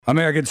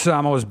American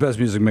Samoa's best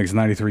music mix,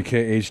 93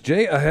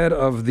 KHJ, ahead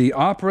of the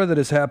opera that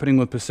is happening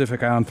with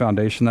Pacific Island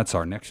Foundation. That's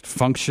our next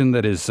function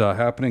that is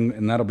happening,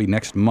 and that'll be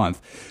next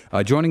month.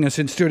 Joining us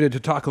in studio to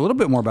talk a little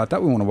bit more about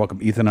that, we want to welcome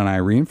Ethan and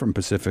Irene from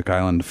Pacific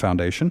Island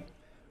Foundation.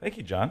 Thank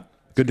you, John.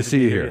 Good to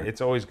see you here.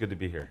 It's always good to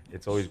be here.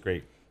 It's always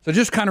great. So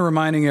just kind of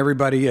reminding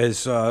everybody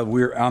as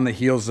we're on the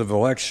heels of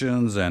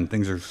elections and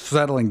things are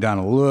settling down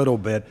a little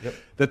bit,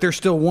 that there's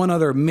still one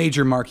other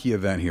major marquee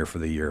event here for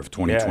the year of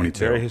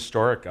 2022. Yeah, very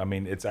historic. I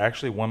mean, it's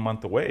actually 1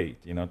 month away.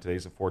 You know,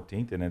 today's the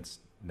 14th, and it's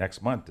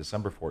next month,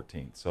 December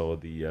 14th. So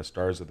the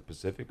Stars of the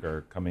Pacific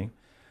are coming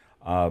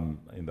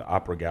in the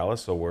Opera Gala,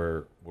 so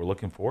we're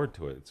looking forward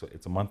to it.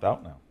 It's a month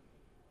out now.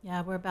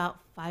 Yeah, we're about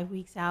 5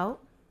 weeks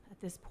out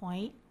at this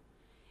point.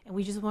 And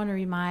we just want to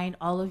remind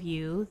all of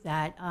you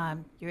that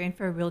you're in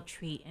for a real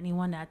treat.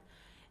 Anyone that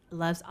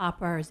loves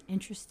opera or is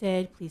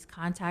interested, please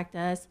contact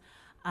us.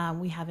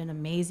 We have an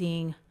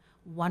amazing,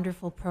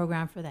 wonderful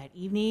program for that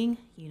evening.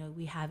 You know,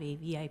 we have a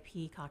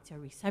VIP cocktail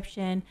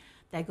reception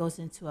that goes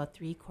into a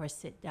 3-course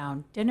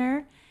sit-down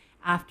dinner.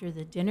 After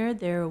the dinner,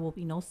 there will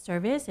be no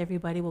service.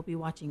 Everybody will be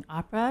watching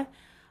opera.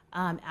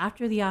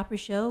 After the opera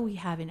show, we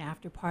have an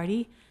after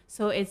party.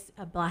 So it's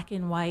a black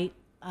and white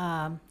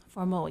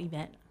formal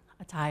event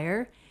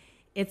attire.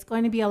 It's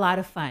going to be a lot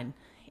of fun.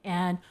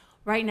 And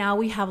right now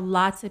we have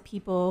lots of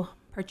people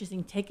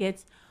purchasing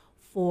tickets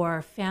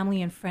for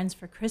family and friends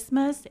for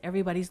Christmas.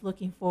 Everybody's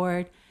looking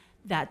forward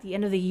at the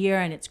end of the year,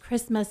 and it's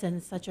Christmas, and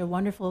it's such a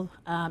wonderful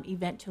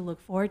event to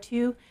look forward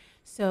to.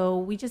 So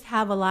we just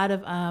have a lot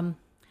of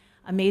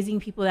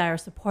amazing people that are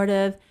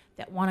supportive,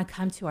 that want to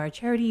come to our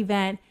charity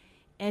event,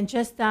 and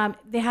just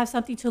they have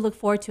something to look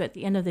forward to at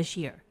the end of this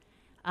year.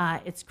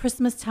 It's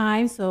Christmas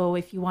time, so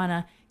if you want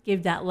to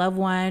give that loved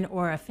one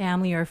or a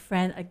family or a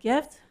friend a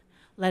gift,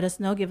 let us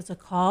know, give us a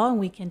call, and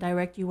we can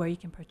direct you where you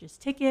can purchase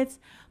tickets.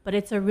 But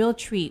it's a real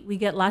treat. We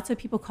get lots of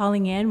people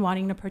calling in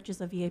wanting to purchase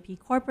a VIP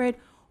corporate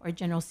or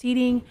general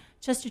seating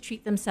just to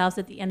treat themselves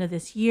at the end of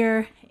this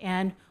year.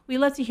 And we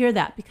love to hear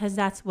that because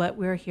that's what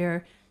we're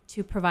here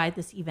to provide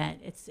this event.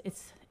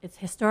 It's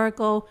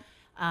historical.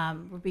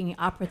 We're bringing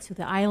opera to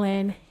the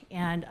island,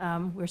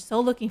 and we're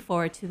so looking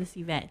forward to this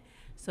event.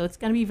 So it's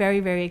going to be very,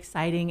 very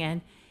exciting,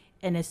 and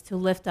it's to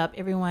lift up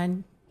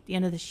everyone at the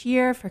end of this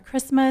year for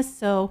Christmas.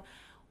 So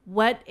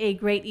what a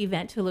great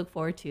event to look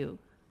forward to.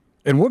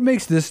 And what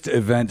makes this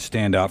event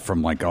stand out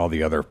from like all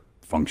the other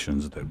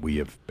functions that we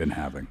have been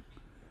having?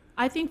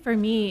 I think for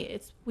me,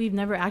 we've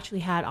never actually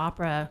had an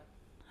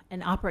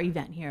opera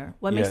event here.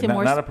 What makes it not,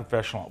 more... Not a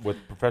professional, with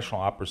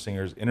professional opera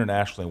singers,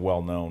 internationally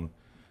well known.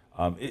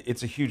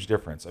 It's a huge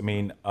difference. I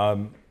mean,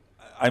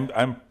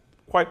 I'm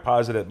quite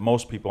positive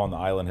most people on the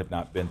island have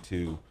not been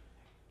to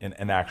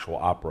an actual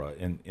opera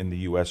in the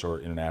U.S. or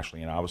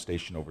internationally, and I was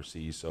stationed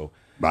overseas, so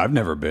I've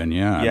never been.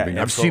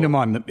 I've so, seen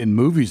them in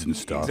movies and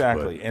stuff.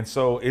 Exactly, but. And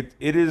so it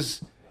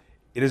is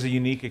a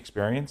unique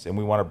experience, and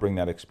we want to bring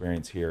that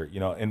experience here.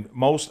 You know, and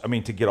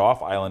to get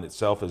off island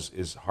itself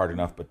is hard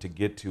enough, but to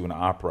get to an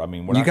opera, I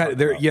mean,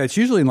 it's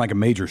usually in like a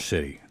major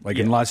city, like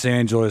in Los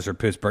Angeles or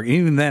Pittsburgh.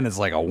 Even then, it's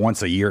like a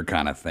once a year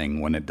kind of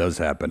thing when it does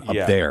happen up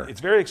there.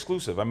 It's very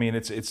exclusive. I mean,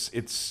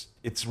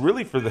 it's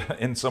really for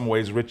in some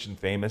ways rich and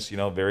famous, you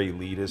know, very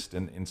elitist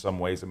in some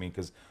ways. I mean,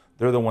 because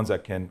they're the ones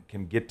that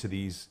can get to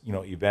these, you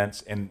know,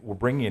 events, and we're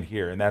bringing it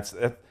here, and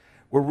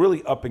we're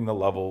really upping the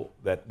level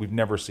that we've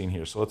never seen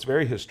here. So it's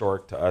very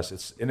historic to us.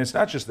 It's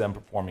not just them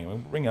performing. We're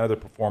bringing other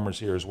performers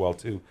here as well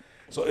too.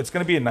 So it's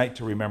going to be a night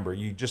to remember.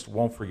 You just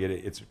won't forget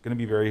it. It's going to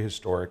be very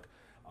historic,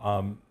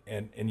 and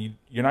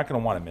you're not going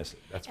to want to miss it.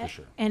 That's for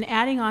sure. And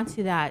adding on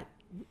to that,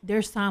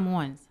 there's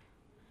Samoans.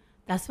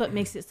 That's what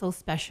makes it so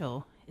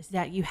special. Is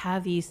that you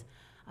have these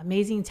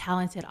amazing,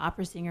 talented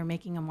opera singer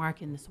making a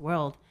mark in this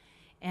world.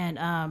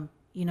 And,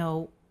 you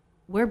know,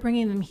 we're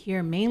bringing them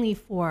here mainly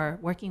for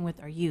working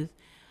with our youth.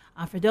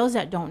 For those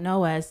that don't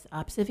know us,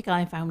 Pacific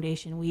Island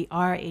Foundation, we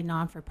are a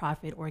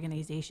non-for-profit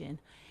organization.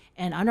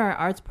 And under our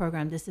arts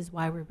program, this is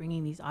why we're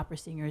bringing these opera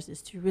singers,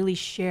 is to really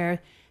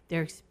share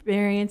their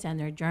experience and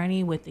their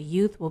journey with the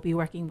youth. We'll be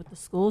working with the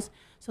schools.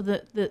 So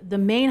the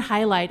main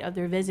highlight of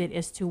their visit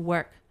is to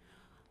work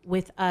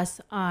with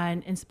us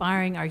on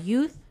inspiring our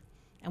youth,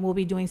 and we'll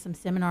be doing some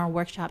seminar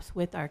workshops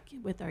with our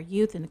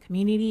youth in the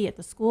community at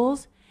the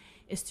schools,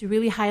 is to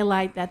really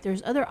highlight that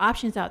there's other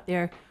options out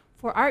there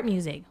for art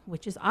music,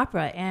 which is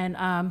opera. And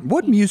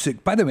what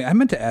music, by the way, I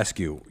meant to ask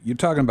you, you're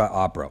talking about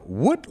opera.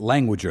 What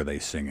language are they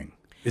singing?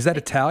 Is that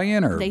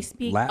Italian or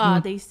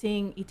Latin? They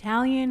sing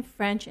Italian,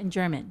 French, and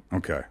German.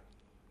 Okay.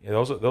 Yeah,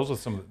 those are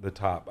some of the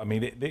top. I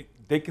mean,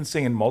 they can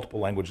sing in multiple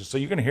languages, so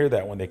you're going to hear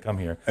that when they come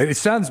here. It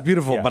sounds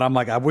beautiful, but I'm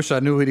like, I wish I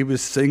knew what he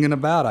was singing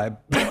about.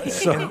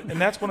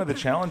 And that's one of the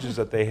challenges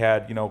that they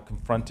had, you know,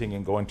 confronting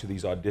and going to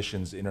these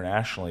auditions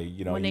internationally.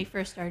 You know, when they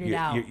first started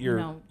out,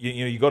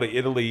 you go to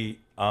Italy,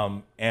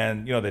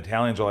 and you know the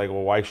Italians are like,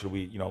 well, why should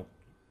we, you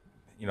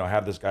know,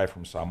 have this guy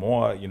from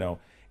Samoa, you know.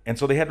 And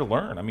so they had to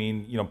learn. I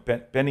mean, you know,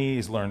 Benny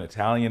has learned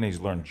Italian, he's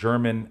learned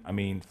German, I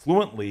mean,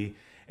 fluently.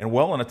 and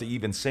well enough to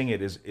even sing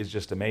it is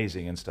just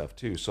amazing and stuff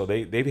too. So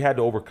they've had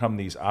to overcome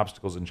these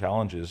obstacles and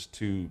challenges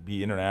to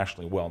be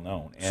internationally well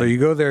known. So you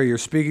go there, you're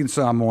speaking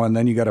Samoan,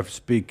 then you got to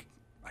speak,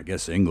 I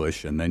guess,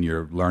 English, and then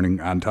you're learning,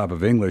 on top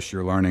of English,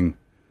 you're learning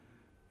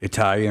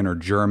Italian or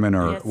German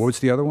or Yes. what was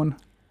the other one?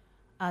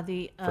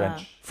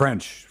 French.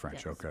 French.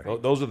 Yes. Okay,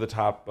 Those are the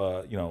top,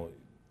 those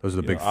are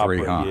the big opera,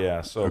 three, huh?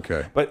 Yeah. So,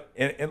 okay. But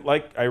and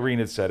like Irene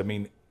had said, I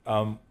mean,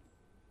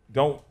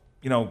 don't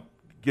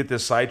get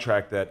this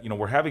sidetracked that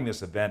we're having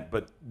this event,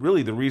 but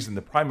really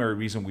the primary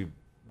reason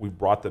we've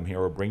brought them here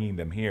or bringing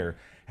them here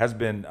has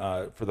been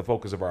for the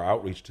focus of our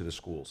outreach to the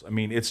schools. I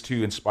mean, it's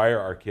to inspire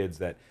our kids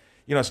that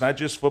it's not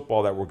just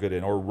football that we're good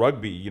in or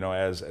rugby.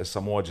 As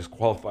Samoa just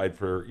qualified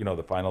for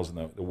the finals in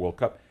the World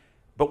Cup.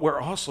 But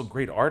we're also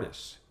great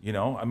artists,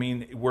 I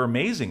mean, we're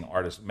amazing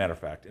artists, matter of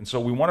fact. And so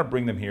we want to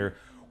bring them here.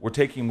 We're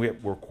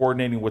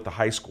coordinating with the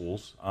high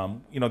schools.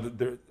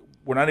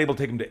 We're not able to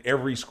take them to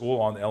every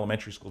school on the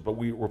elementary schools, but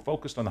we're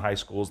focused on the high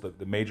schools,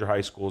 the major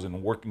high schools,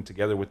 and working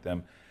together with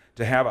them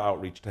to have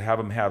outreach, to have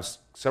them have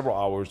several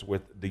hours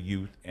with the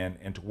youth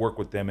and to work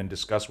with them and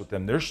discuss with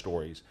them their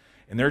stories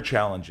and their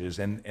challenges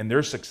and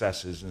their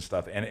successes and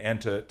stuff,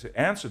 and to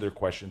answer their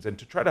questions and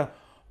to try to,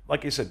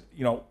 like I said,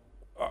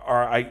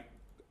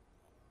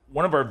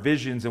 one of our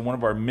visions and one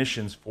of our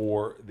missions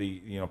for the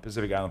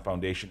Pacific Island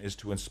Foundation is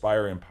to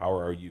inspire and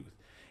empower our youth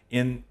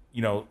in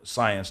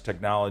science,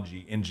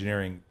 technology,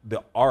 engineering,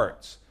 the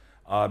arts,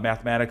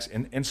 mathematics,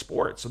 and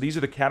sports. So these are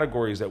the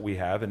categories that we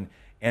have,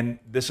 and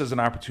this is an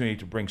opportunity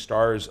to bring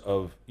stars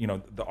of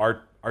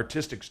the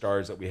artistic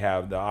stars that we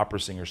have, the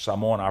opera singers,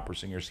 Samoan opera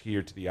singers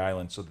here to the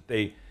island, so that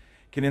they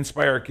can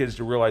inspire our kids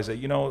to realize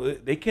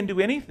that they can do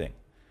anything.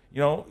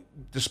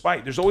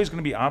 Despite there's always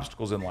going to be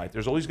obstacles in life.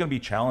 There's always going to be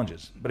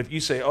challenges. But if you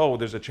say, oh,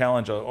 there's a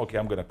challenge, okay,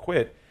 I'm going to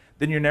quit,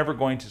 then you're never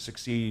going to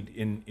succeed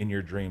in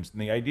your dreams.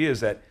 And the idea is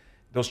that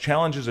those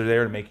challenges are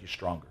there to make you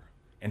stronger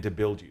and to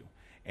build you.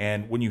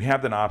 And when you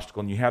have that obstacle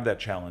and you have that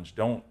challenge,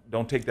 don't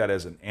take that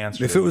as an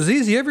answer. If it was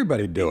easy,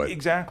 everybody'd do it.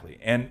 Exactly.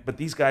 But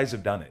these guys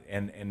have done it,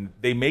 and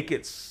they make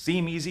it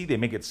seem easy. They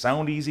make it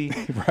sound easy,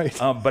 Right.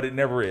 But it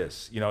never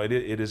is.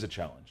 It is a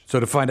challenge. So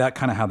to find out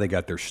kind of how they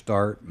got their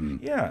start.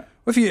 Yeah.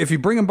 If you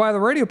bring them by the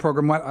radio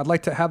program, I'd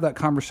like to have that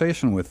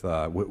conversation with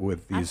these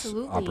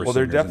Absolutely. opera Well,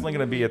 they're singers. definitely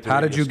going to be at the How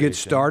radio did you get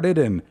station. started,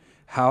 and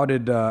how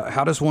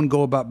does one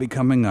go about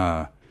becoming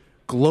a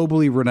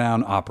globally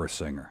renowned opera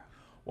singer?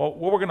 Well,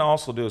 what we're going to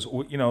also do is,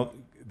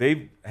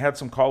 they've had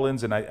some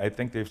call-ins, and I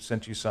think they've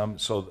sent you some.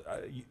 So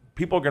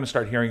people are going to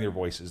start hearing their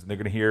voices, and they're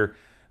going to hear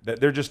that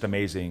they're just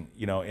amazing,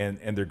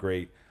 and they're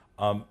great.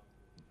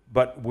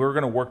 But we're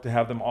going to work to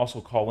have them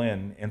also call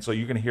in, and so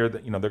you're going to hear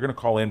that, they're going to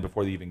call in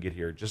before they even get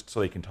here, just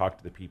so they can talk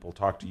to the people,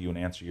 talk to you, and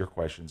answer your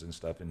questions and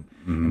stuff,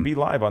 and be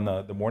live on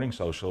the morning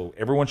show. So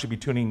everyone should be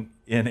tuning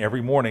in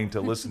every morning to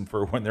listen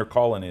for when their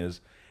call-in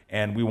is.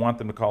 And we want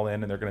them to call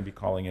in, and they're going to be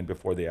calling in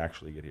before they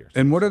actually get here.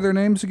 And what are their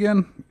names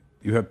again?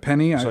 You have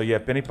Penny. So you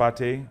have Penny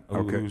Pate,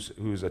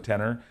 who's a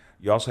tenor.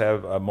 You also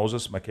have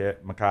Moses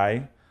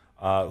Makai,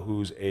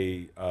 who's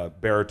a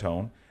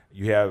baritone.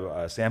 You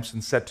have Samson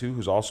Setu,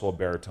 who's also a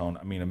baritone.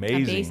 I mean,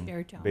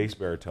 amazing bass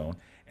baritone.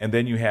 And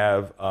then you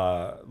have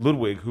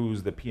Ludwig,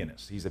 who's the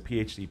pianist. He's a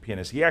PhD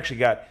pianist. He actually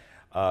got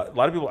a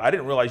lot of people. I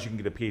didn't realize you can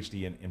get a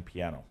PhD in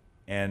piano,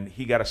 and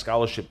he got a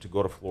scholarship to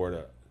go to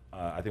Florida.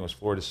 I think it was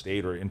Florida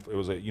State, or it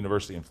was a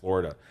university in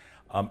Florida.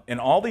 And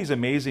all these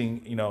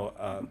amazing,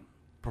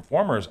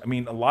 performers. I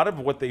mean, a lot of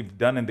what they've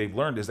done and they've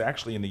learned is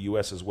actually in the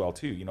U.S. as well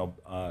too.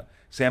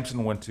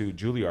 Samson went to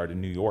Juilliard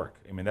in New York.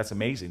 I mean, that's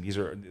amazing. These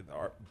are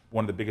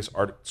one of the biggest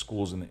art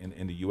schools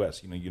in the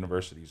U.S.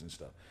 Universities and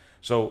stuff.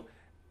 So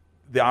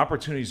the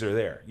opportunities are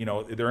there.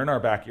 They're in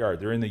our backyard.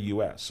 They're in the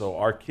U.S. So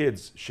our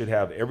kids should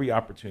have every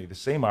opportunity, the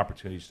same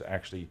opportunities to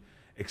actually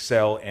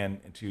excel and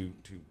to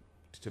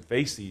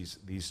face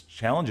these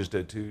challenges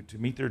to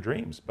meet their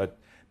dreams. But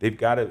they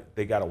got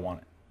to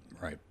want it.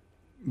 Right.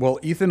 Well,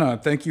 Ethan,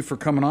 thank you for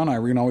coming on.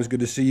 Irene, always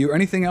good to see you.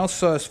 Anything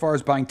else as far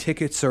as buying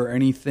tickets or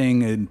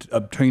anything and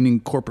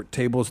obtaining corporate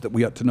tables that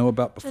we ought to know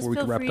about before we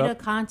get wrapped up? Just feel free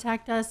to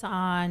contact us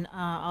on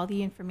all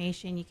the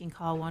information. You can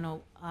call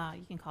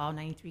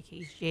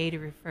 93KHJ to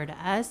refer to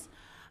us.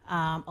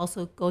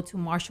 Also, go to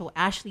Marshall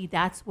Ashley.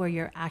 That's where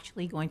you're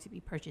actually going to be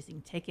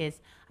purchasing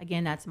tickets.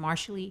 Again, that's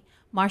Marshall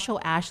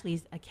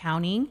Ashley's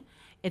Accounting.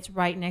 It's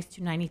right next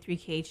to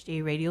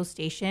 93KHJ radio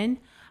station.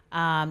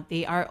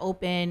 They are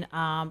open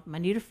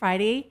Monday to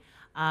Friday.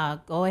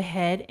 Go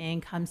ahead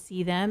and come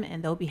see them,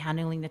 and they'll be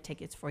handling the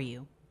tickets for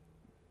you.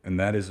 And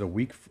that is a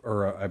week,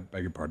 I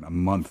beg your pardon, a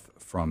month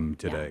from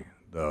today,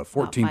 the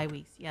 14th. About 5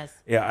 weeks, yes.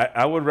 Yeah,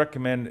 I would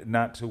recommend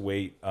not to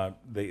wait.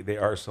 They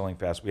are selling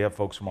fast. We have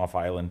folks from off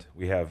island.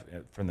 We have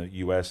from the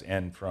U.S.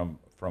 and from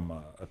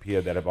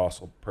APIA that have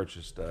also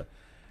purchased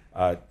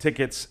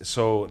tickets.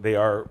 So they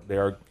are.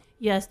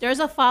 Yes, there's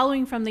a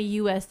following from the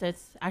U.S.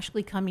 that's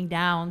actually coming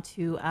down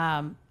to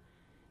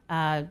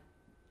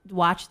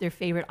watch their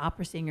favorite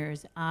opera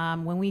singers.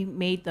 When we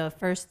made the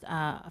first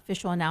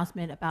official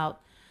announcement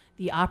about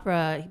the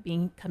opera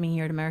coming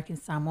here to American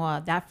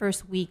Samoa, that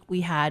first week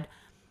we had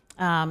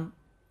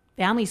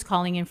families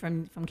calling in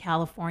from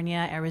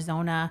California,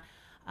 Arizona,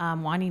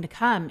 wanting to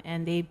come,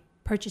 and they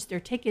purchased their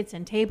tickets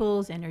and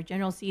tables and their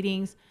general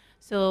seatings.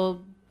 So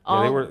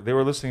they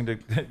were listening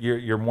to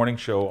your morning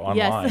show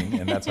online,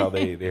 and that's how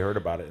they heard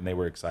about it, and they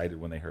were excited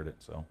when they heard it.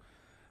 So,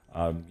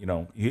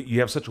 you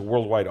have such a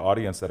worldwide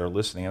audience that are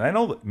listening, and I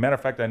know, matter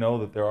of fact, I know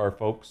that there are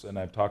folks, and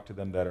I've talked to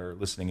them that are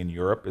listening in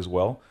Europe as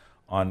well,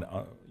 on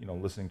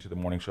listening to the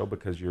morning show,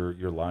 because your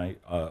live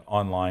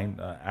online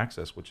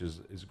access, which is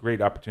a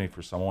great opportunity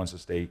for someone to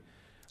stay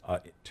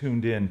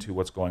tuned in to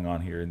what's going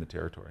on here in the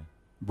territory.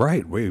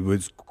 Right. It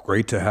was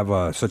great to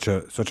have such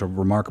a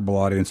remarkable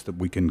audience that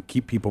we can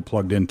keep people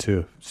plugged in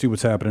to see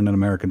what's happening in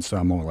American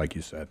Samoa, like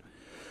you said.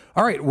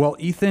 All right. Well,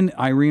 Ethan,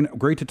 Irene,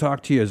 great to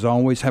talk to you as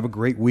always. Have a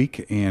great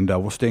week, and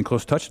we'll stay in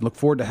close touch and look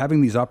forward to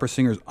having these opera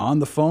singers on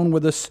the phone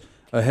with us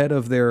ahead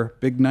of their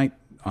big night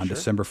on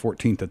December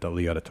 14th at the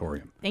Lee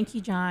Auditorium. Thank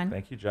you, John.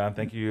 Thank you, John.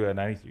 Thank you,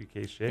 93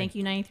 KHJ. Thank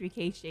you, 93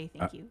 KHJ.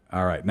 Thank you.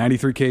 All right.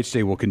 93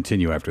 KHJ will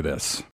continue after this.